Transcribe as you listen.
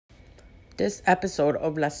This episode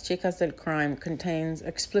of Las Chicas del Crime contains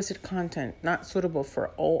explicit content not suitable for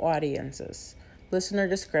all audiences. Listener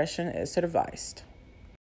discretion is advised.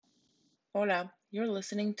 Hola, you're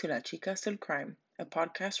listening to Las Chicas del Crime, a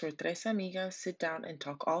podcast where tres amigas sit down and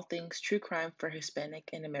talk all things true crime for Hispanic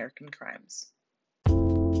and American crimes.